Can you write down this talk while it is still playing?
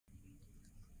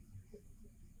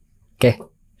Okay.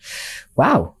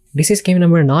 Wow, this is game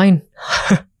number 9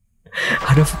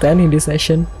 out of 10 in this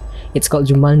session. It's called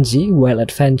Jumanji Wild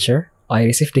Adventure. I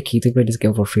received the key to play this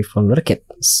game for free from Logitech,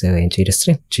 so enjoy the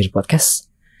stream, enjoy the podcast.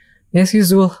 As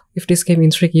usual, if this game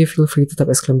intrigues you, feel free to type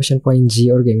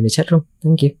 !G or game in the chat room.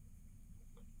 Thank you.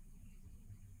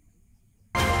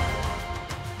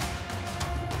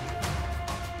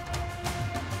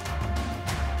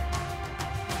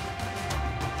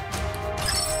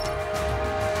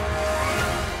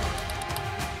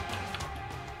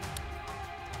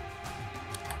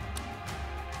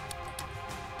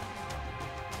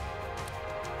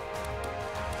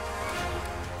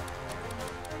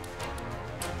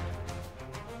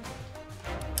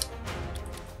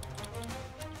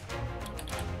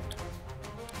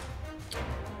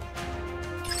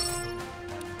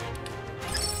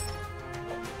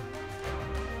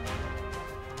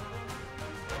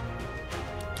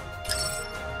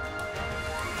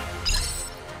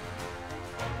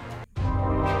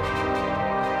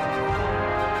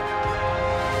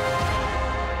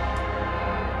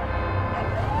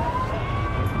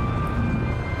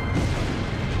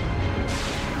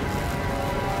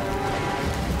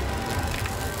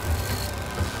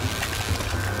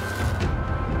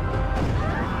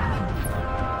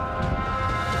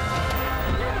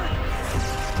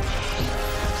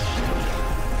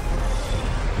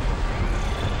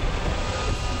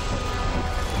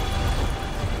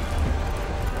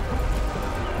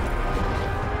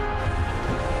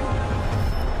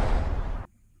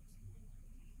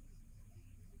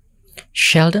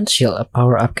 Sheldon's shield, a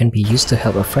power-up, can be used to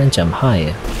help a friend jump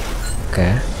higher.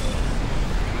 Okay.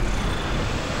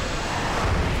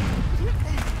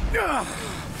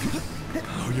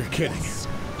 Oh, you're kidding.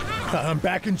 I'm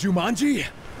back in Jumanji?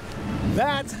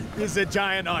 That is a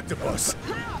giant octopus.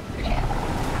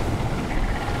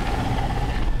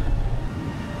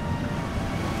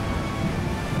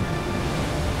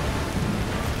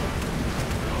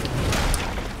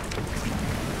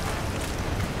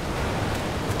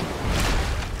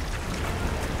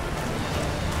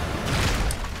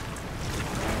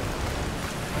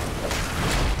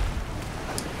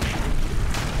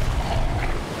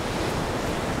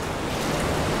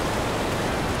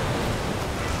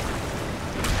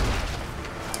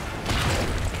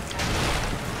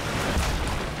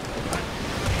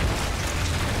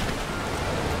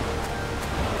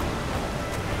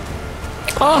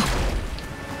 Oh!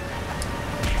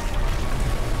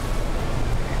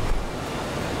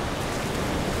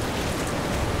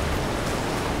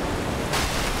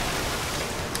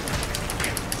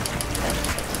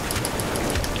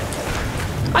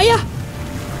 Ayah!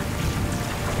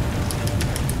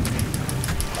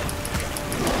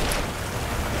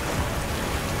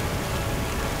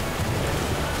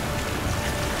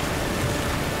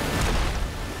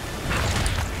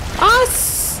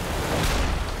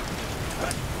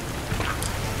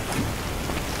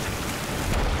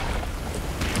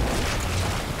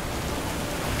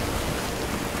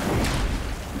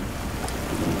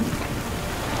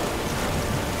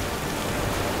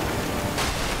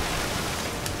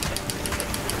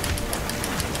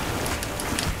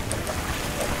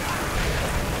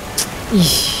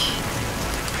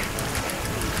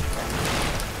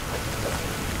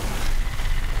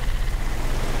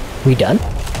 We done?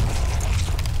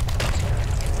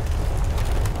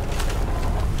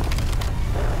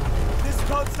 This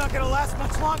code's not gonna last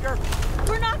much longer.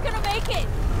 We're not gonna make it.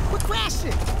 We're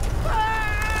crashing.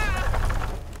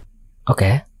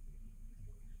 Okay.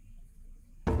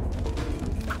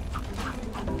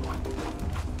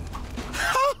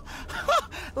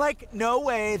 Like, no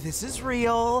way, this is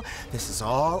real. This is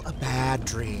all a bad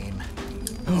dream.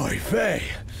 Oy vey.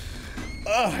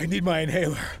 I need my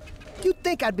inhaler. You'd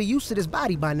think I'd be used to this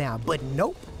body by now, but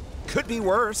nope. Could be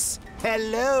worse.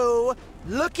 Hello?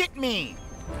 Look at me.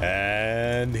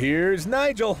 And here's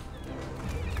Nigel.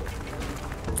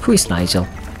 Who is Nigel?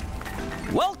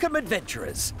 Welcome,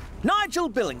 adventurers.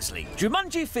 Nigel Billingsley,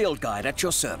 Jumanji Field Guide at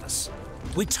your service.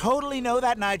 We totally know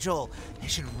that, Nigel. You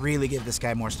should really give this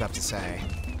guy more stuff to say.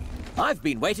 I've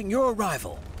been waiting your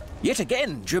arrival. Yet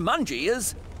again, Jumanji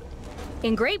is...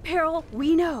 In great peril,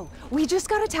 we know. We just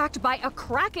got attacked by a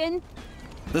kraken.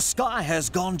 The sky has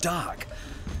gone dark.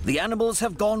 The animals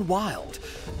have gone wild.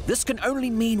 This can only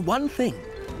mean one thing.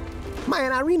 My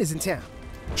Aunt Irina's in town.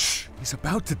 Shh, he's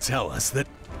about to tell us that...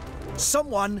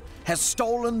 Someone has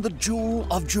stolen the jewel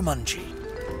of Jumanji.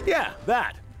 Yeah,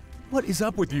 that. What is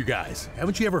up with you guys?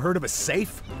 Haven't you ever heard of a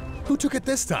safe? Who took it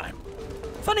this time?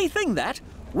 Funny thing that,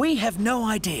 we have no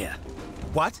idea.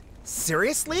 What?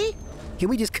 Seriously? Can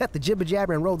we just cut the jibber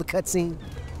jabber and roll the cutscene?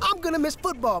 I'm gonna miss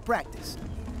football practice.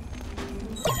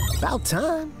 About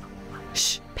time.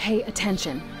 Shh, pay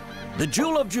attention. The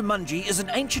Jewel of Jumanji is an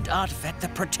ancient artifact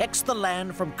that protects the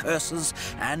land from curses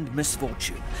and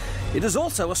misfortune. It is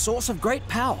also a source of great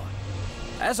power.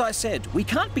 As I said, we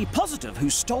can't be positive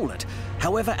who stole it.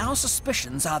 However, our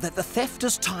suspicions are that the theft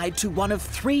is tied to one of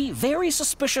 3 very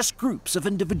suspicious groups of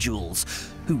individuals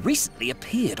who recently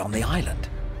appeared on the island.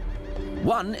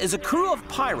 One is a crew of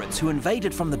pirates who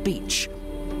invaded from the beach.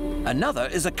 Another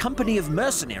is a company of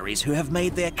mercenaries who have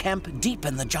made their camp deep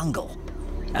in the jungle.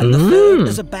 And the third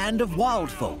is a band of wild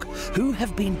folk who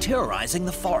have been terrorizing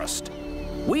the forest.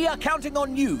 We are counting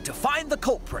on you to find the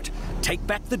culprit, take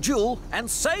back the jewel, and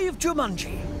save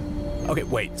Jumanji. Okay,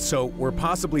 wait, so we're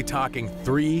possibly talking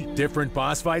 3 different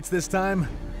boss fights this time?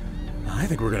 I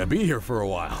think we're gonna be here for a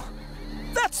while.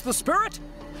 That's the spirit!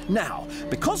 Now,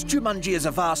 because Jumanji is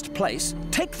a vast place,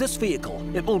 take this vehicle.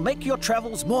 It will make your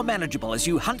travels more manageable as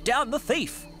you hunt down the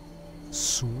thief.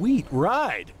 Sweet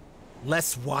ride!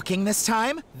 Less walking this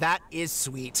time? That is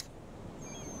sweet.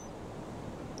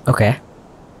 Okay.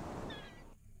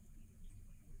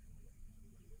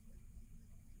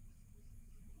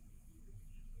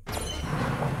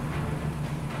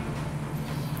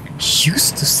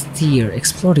 Use to steer.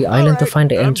 Explore the island to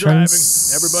find the I'm entrance.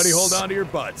 driving. Everybody hold on to your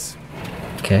butts.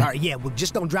 Okay. All right, yeah, well,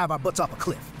 just don't drive our butts off a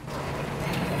cliff.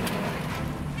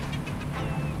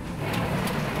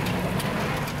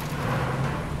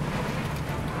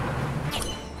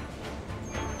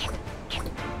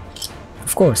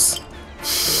 Of course.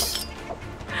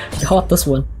 The hottest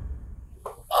one.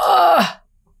 Ah!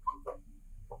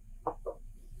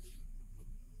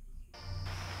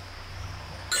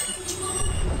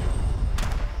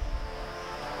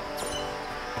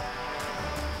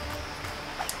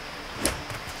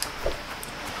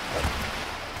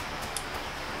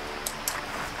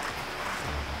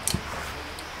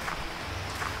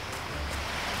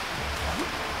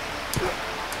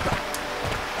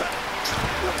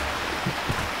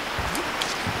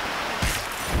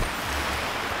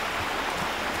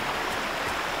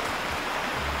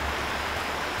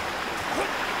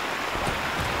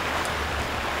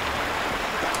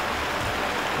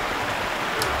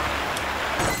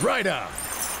 Right on.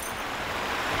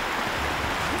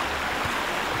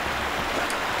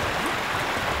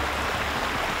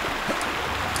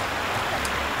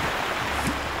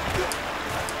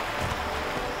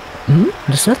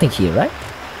 There's nothing here, right?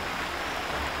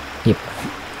 Yep.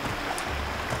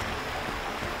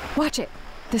 Watch it.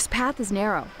 This path is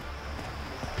narrow.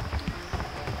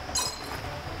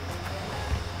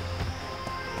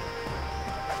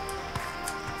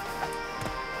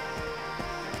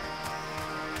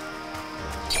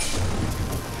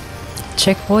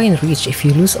 Checkpoint reached. If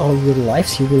you lose all your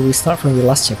lives, you will restart from your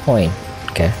last checkpoint.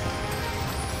 Okay.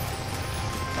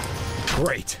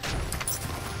 Great.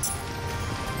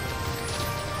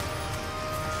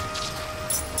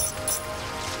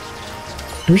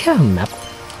 Do we have a map?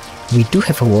 We do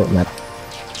have a world map.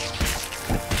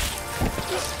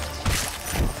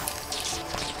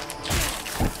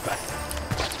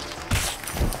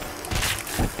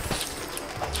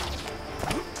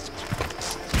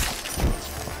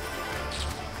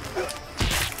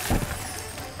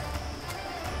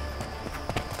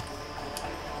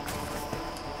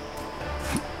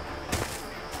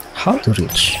 How to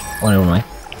reach? Oh, never mind.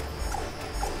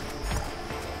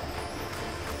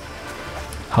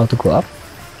 How to go up?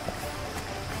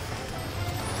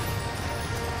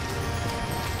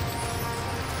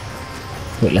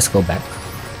 Wait, let's go back.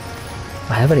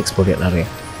 I haven't explored that area.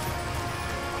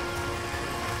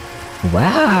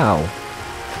 Wow!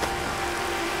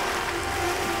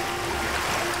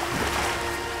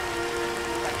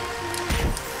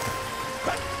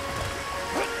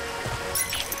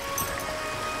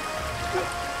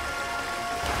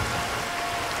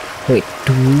 Wait,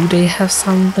 do they have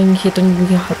something hidden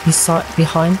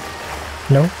behind?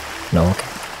 No? No, okay.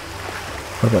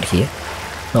 What about here?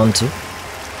 None too?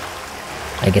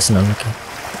 I guess none, okay.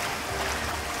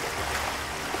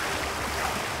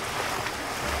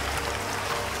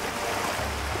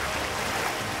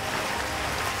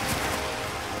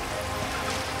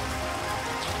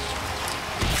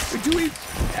 Do we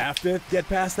have to get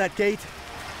past that gate?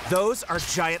 Those are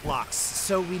giant locks,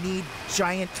 so we need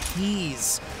giant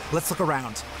keys. Let's look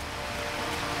around.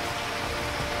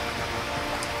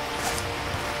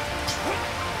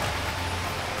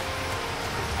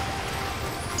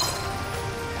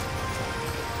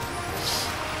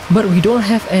 But we don't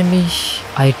have any,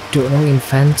 I don't know,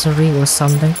 inventory or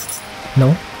something?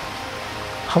 No?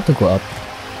 How to go up?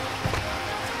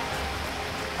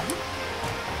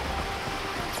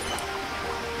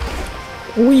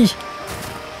 Wee!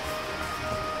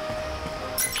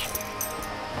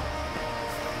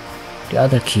 The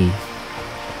other key.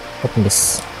 Open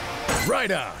this.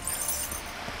 Right on.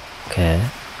 Okay.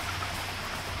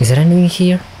 Is there anything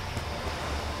here?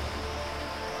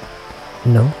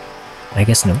 No. I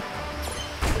guess no.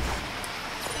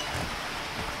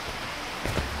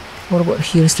 What about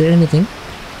here? Is there anything?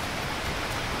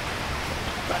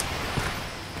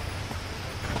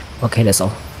 Okay, that's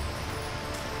all.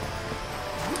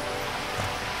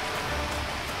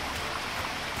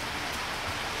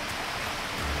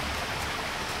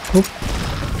 Oop.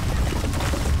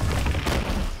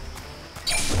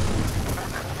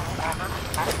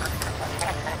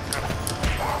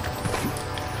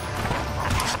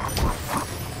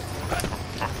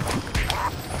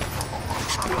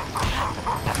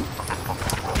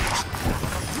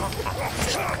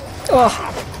 Oh.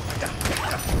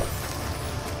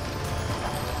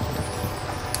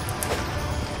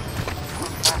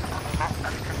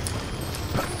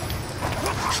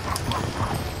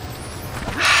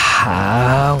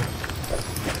 How?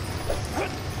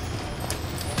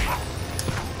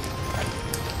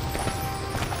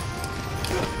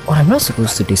 Oh, I'm not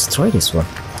supposed to destroy this one.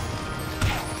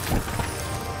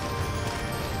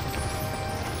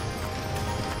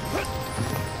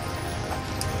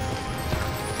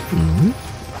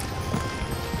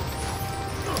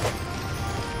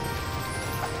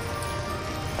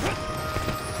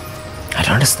 I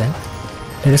don't understand.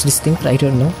 There is this thing that I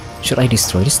don't know. Should I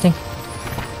destroy this thing?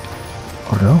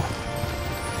 Or no?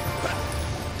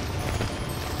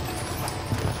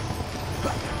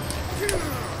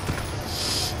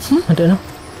 I don't know.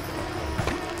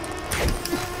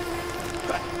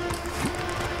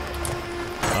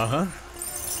 Uh-huh.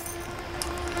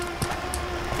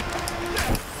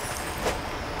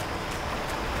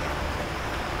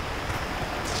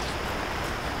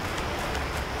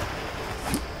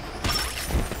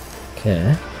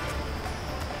 Okay.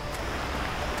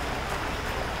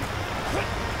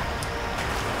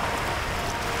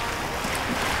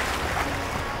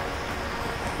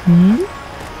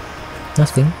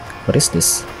 Nothing. What is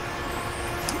this?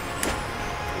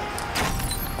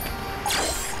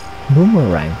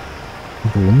 Boomerang.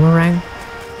 Boomerang?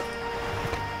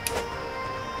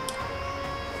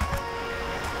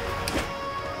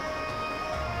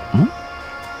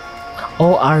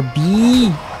 Oh,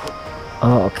 RB!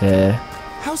 Oh, okay.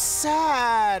 How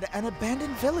sad! An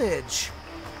abandoned village.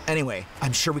 Anyway,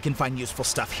 I'm sure we can find useful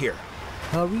stuff here.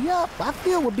 Hurry up, I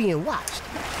feel we're being watched.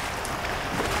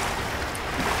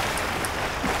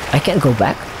 I can't go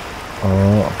back?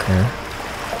 Oh, okay.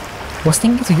 Was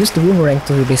thinking to use the boomerang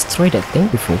to destroy that thing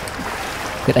before,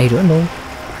 but I don't know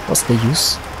what's the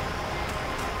use.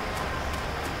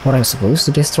 Or I'm supposed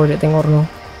to destroy that thing or no?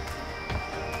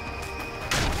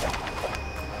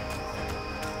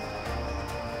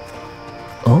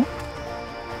 Oh?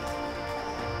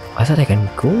 I thought I can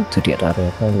go to the other area,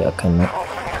 apparently I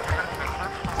cannot.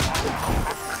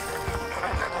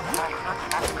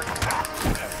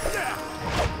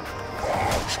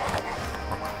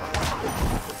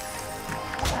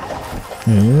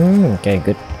 Okay,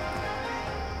 good.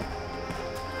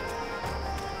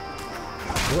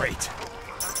 Great.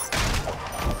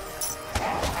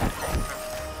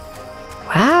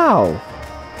 Wow!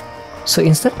 So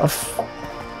instead of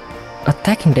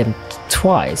attacking them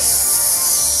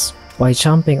twice by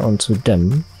jumping onto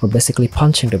them, or basically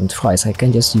punching them twice, I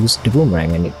can just use the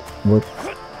boomerang and it worked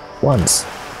once.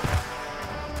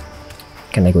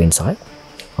 Can I go inside?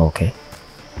 Okay.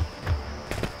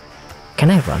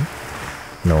 Can I run?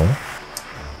 No.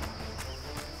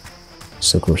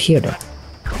 So go here then.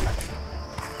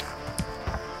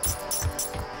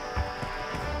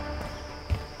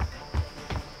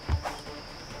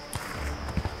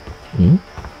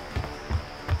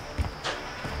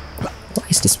 Why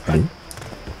is this blue?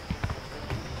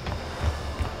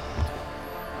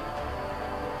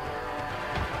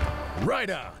 Right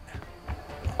on.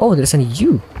 Oh, there's an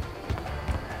U.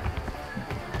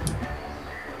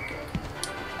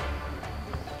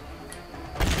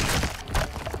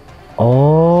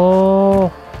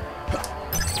 Oh.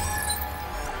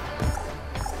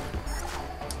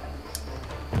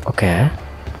 Okay.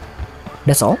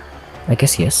 That's all? I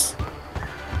guess yes.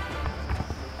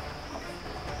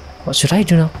 What should I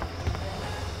do now?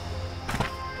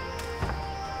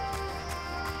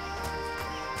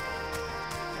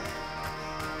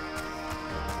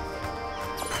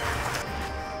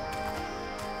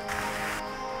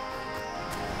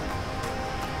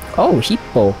 Oh,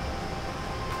 hippo.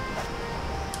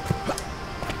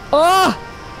 Oh!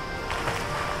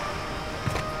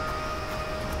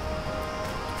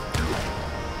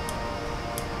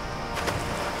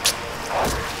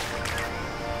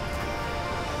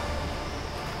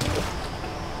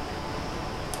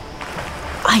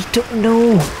 I don't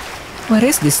know. Where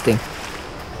is this thing?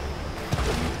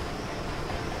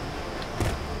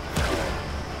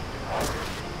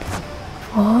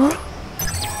 Oh,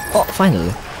 oh,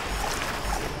 finally.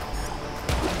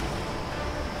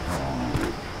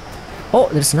 Oh,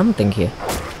 there's something here.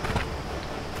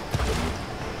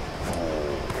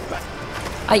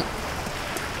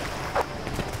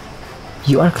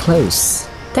 You are close.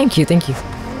 Thank you, thank you.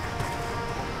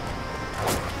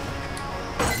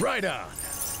 Right on.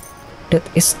 That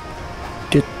is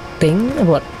the thing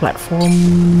about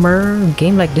platformer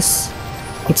game like this.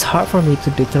 It's hard for me to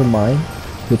determine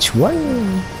which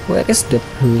one, where is the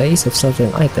place of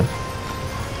certain item.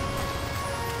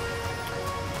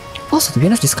 Also, to be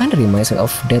honest, this kind of reminds me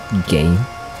of that game.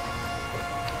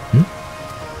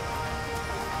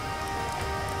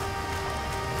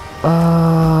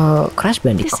 Crash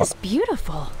Bandicoot. This is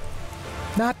beautiful.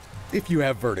 Not if you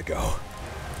have vertigo.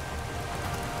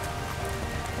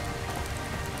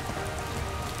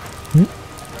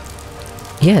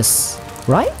 Yes,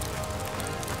 right?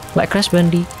 Like Crash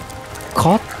Bandicoot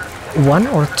 1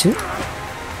 or 2?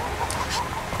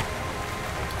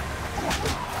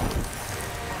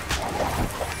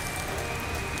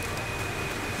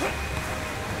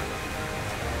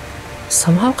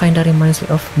 Somehow kinda reminds me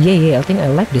of yeah, I think I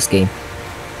like this game.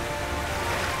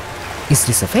 Is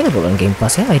this available on Game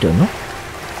Pass? Yeah, I don't know.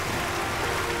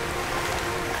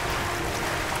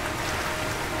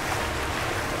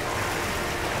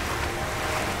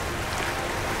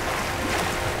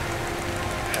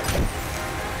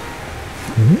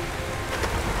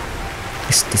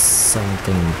 Is this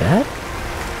something bad?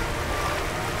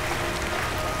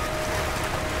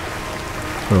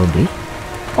 Probably.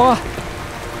 Oh!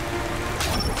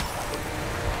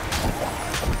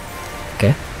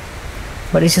 Okay.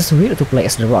 But it's just weird to play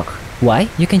as The Rock. Why?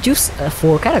 You can choose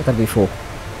 4 characters before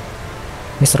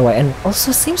Mr. Y, and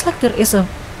also seems like there is a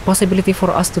possibility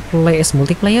for us to play as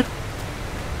multiplayer.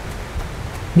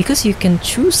 Because you can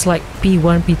choose like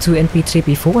P1, P2, and P3,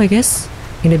 P4, I guess.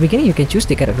 In the beginning you can choose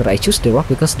the character. I choose The Rock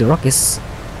because The Rock is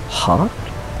hard.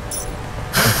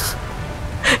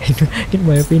 in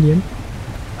my opinion.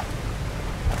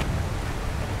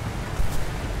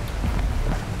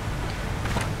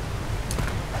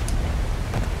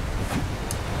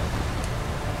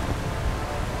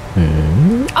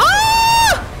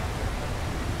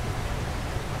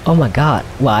 Oh my god,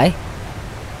 why?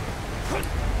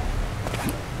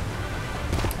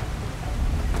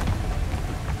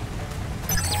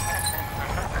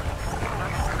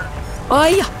 Oh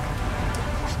yeah.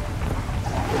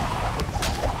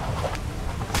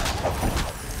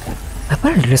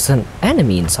 Apparently there's an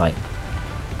enemy inside.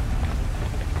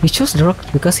 We chose The Rock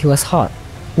because he was hot.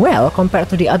 Well, compared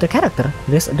to the other character,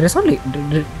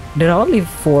 there are only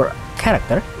 4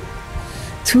 character.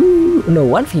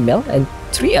 1 female and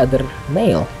 3 other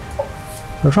male.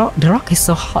 The Rock is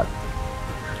so hot.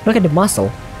 Look at the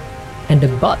muscle and the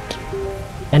butt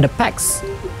and the pecs.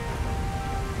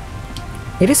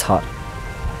 It is hot,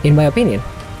 in my opinion.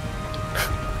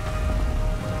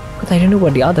 But I don't know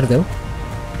what the other though.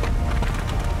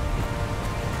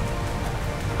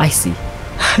 I see.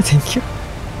 Thank you.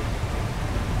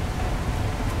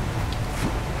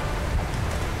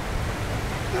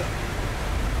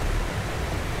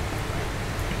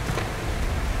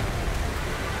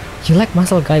 You like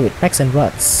muscle guy with pecs and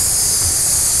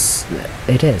butts.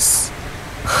 It is.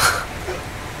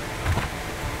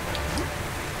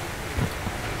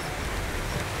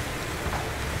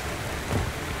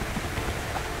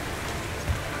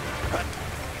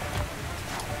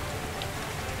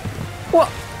 What?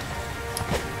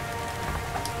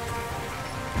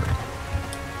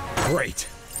 Great.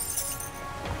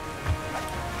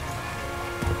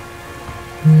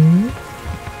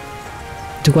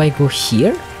 Do I go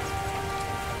here?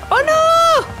 Oh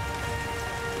no!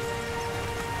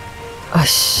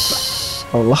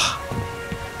 Allah.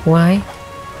 Why?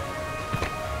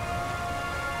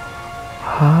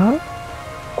 Huh?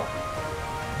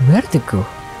 Where to go?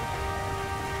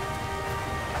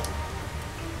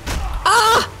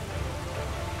 Ah!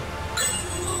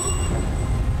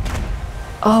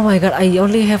 Oh my god, I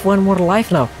only have 1 more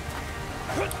life now.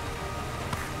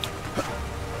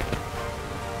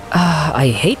 I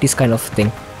hate this kind of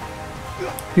thing.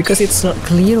 Because it's not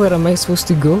clear where am I supposed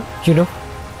to go, you know?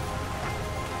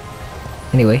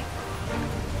 Anyway.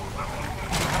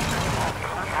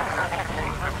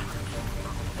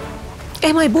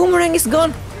 Hey, my boomerang is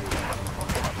gone!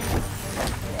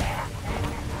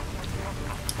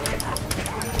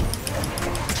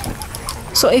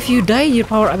 So if you die, your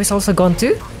power up is also gone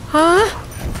too? Huh?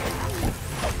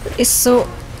 It's so...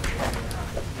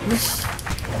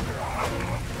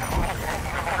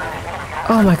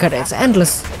 Oh my god, it's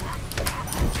endless.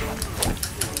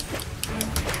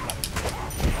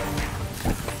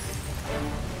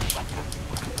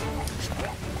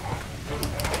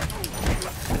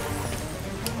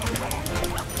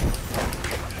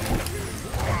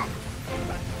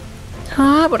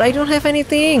 But I don't have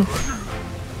anything.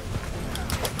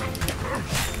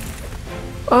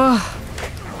 Oh.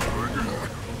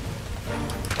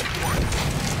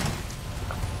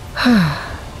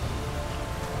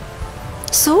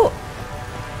 So,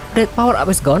 that power up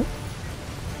is gone?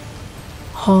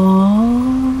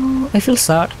 Oh, I feel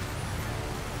sad.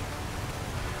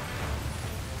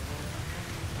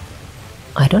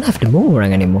 I don't have the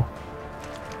boomerang anymore.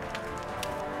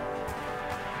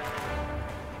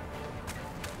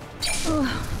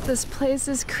 This place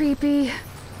is creepy.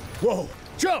 Whoa,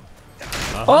 jump!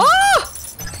 Oh!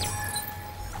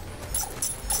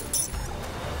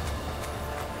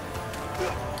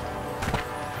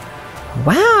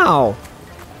 Wow!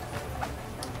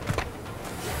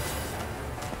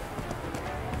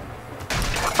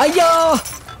 Ayo!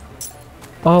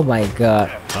 Oh my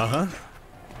god. Uh-huh.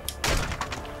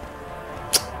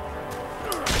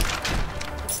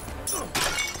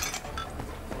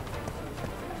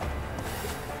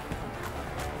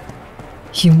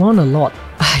 He won a lot.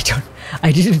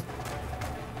 I didn't.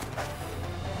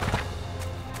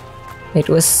 It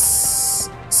was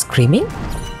screaming?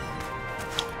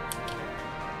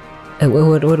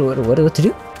 What to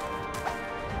do?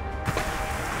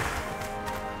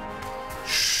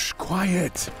 Shh,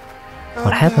 quiet.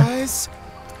 What happened? Guys,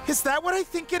 is that what I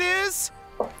think it is?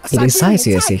 It is Siberian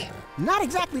Silesia, see. type. Not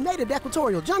exactly native to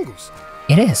equatorial jungles.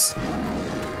 It is.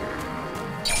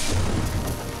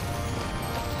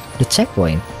 The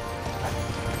checkpoint.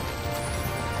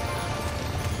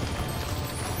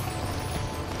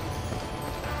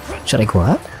 Should I go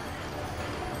up?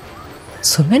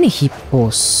 So many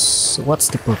hippos. What's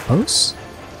the purpose?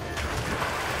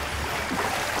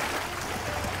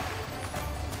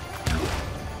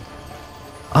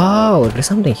 Oh, there's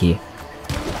something here.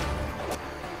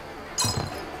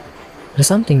 There's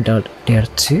something down there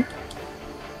too.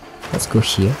 Let's go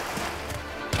here.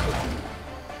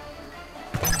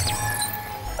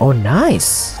 Oh,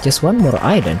 nice! Just one more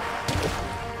item.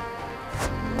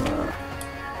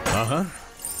 Uh-huh.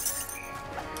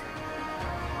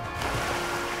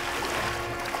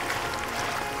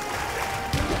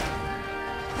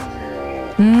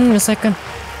 A second.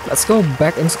 Let's go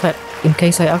back inside in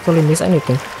case I actually miss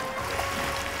anything.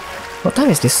 What time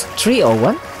is this?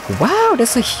 3:01? Wow,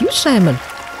 that's a huge diamond.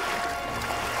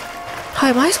 How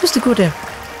am I supposed to go there?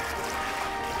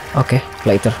 Okay,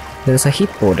 later. There's a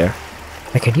hippo there.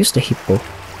 I can use the hippo.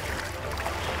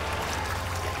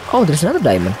 Oh, there's another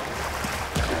diamond.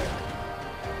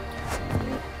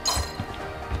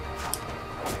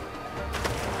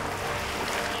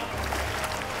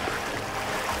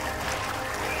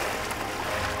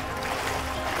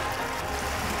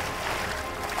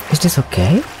 Is this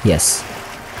okay? Yes.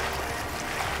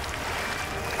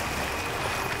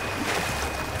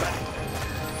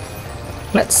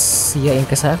 Let's see in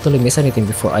case I actually miss anything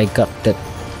before I got that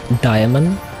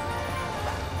diamond.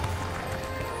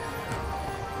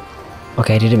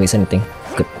 Okay, I didn't miss anything.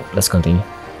 Good, let's continue.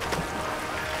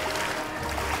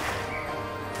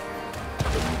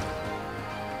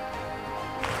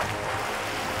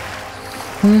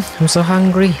 I'm so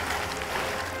hungry.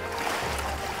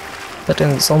 But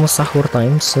then it's almost sahur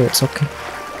time, so it's okay.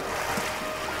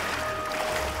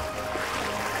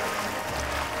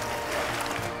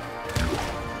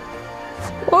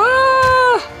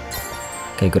 Wah!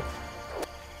 Okay, good.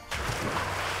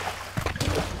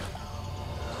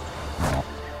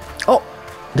 Oh,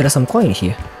 there are some coin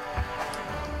here.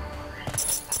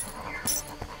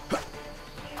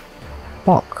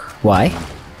 Pork. Why?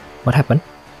 What happened?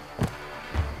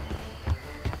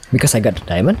 Because I got the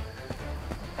diamond?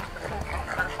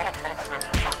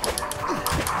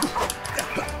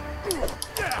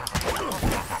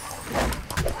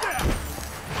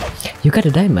 You got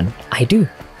a diamond? I do.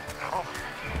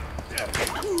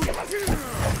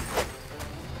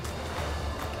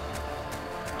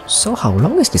 So how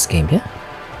long is this game, yeah?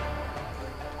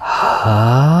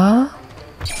 Huh?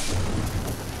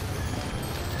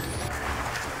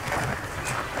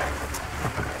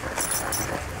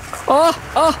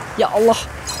 Oh, ya Allah.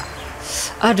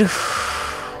 Aduh.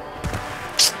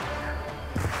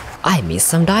 I missed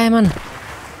some diamond.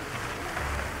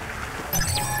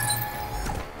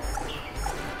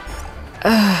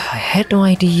 I had no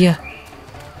idea.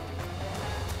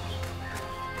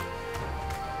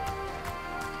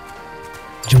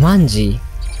 Jumanji.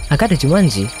 I got a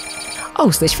Jumanji. Oh,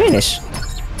 stage finish.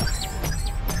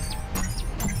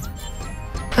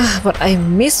 But I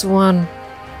missed one.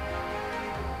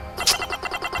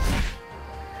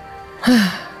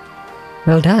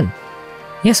 Well done.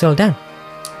 Yes, well done.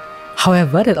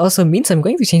 However, that also means I'm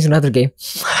going to change another game.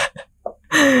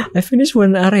 I finished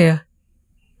one area,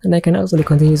 and I can actually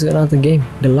continue to another game,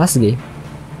 the last game.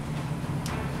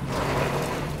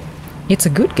 It's a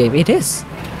good game, it is.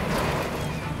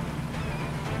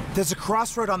 There's a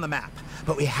crossroad on the map,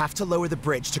 but we have to lower the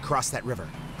bridge to cross that river.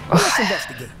 Let's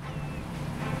investigate.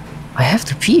 I have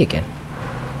to pee again.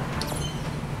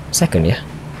 Second, yeah.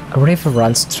 A river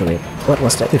runs through it. What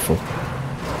was that before?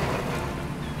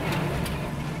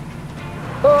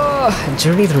 Oh,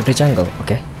 journey through the jungle.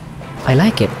 Okay. I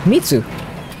like it. Me too.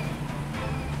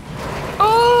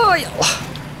 Oh, ya Allah.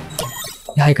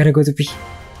 Yeah, I gotta go to pee.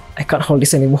 I can't hold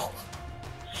this anymore.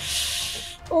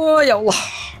 Oh, ya Allah.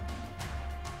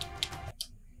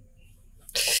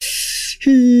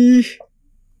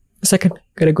 Second,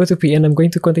 gotta go to pee and I'm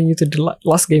going to continue to the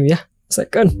last game, yeah?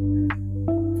 Second.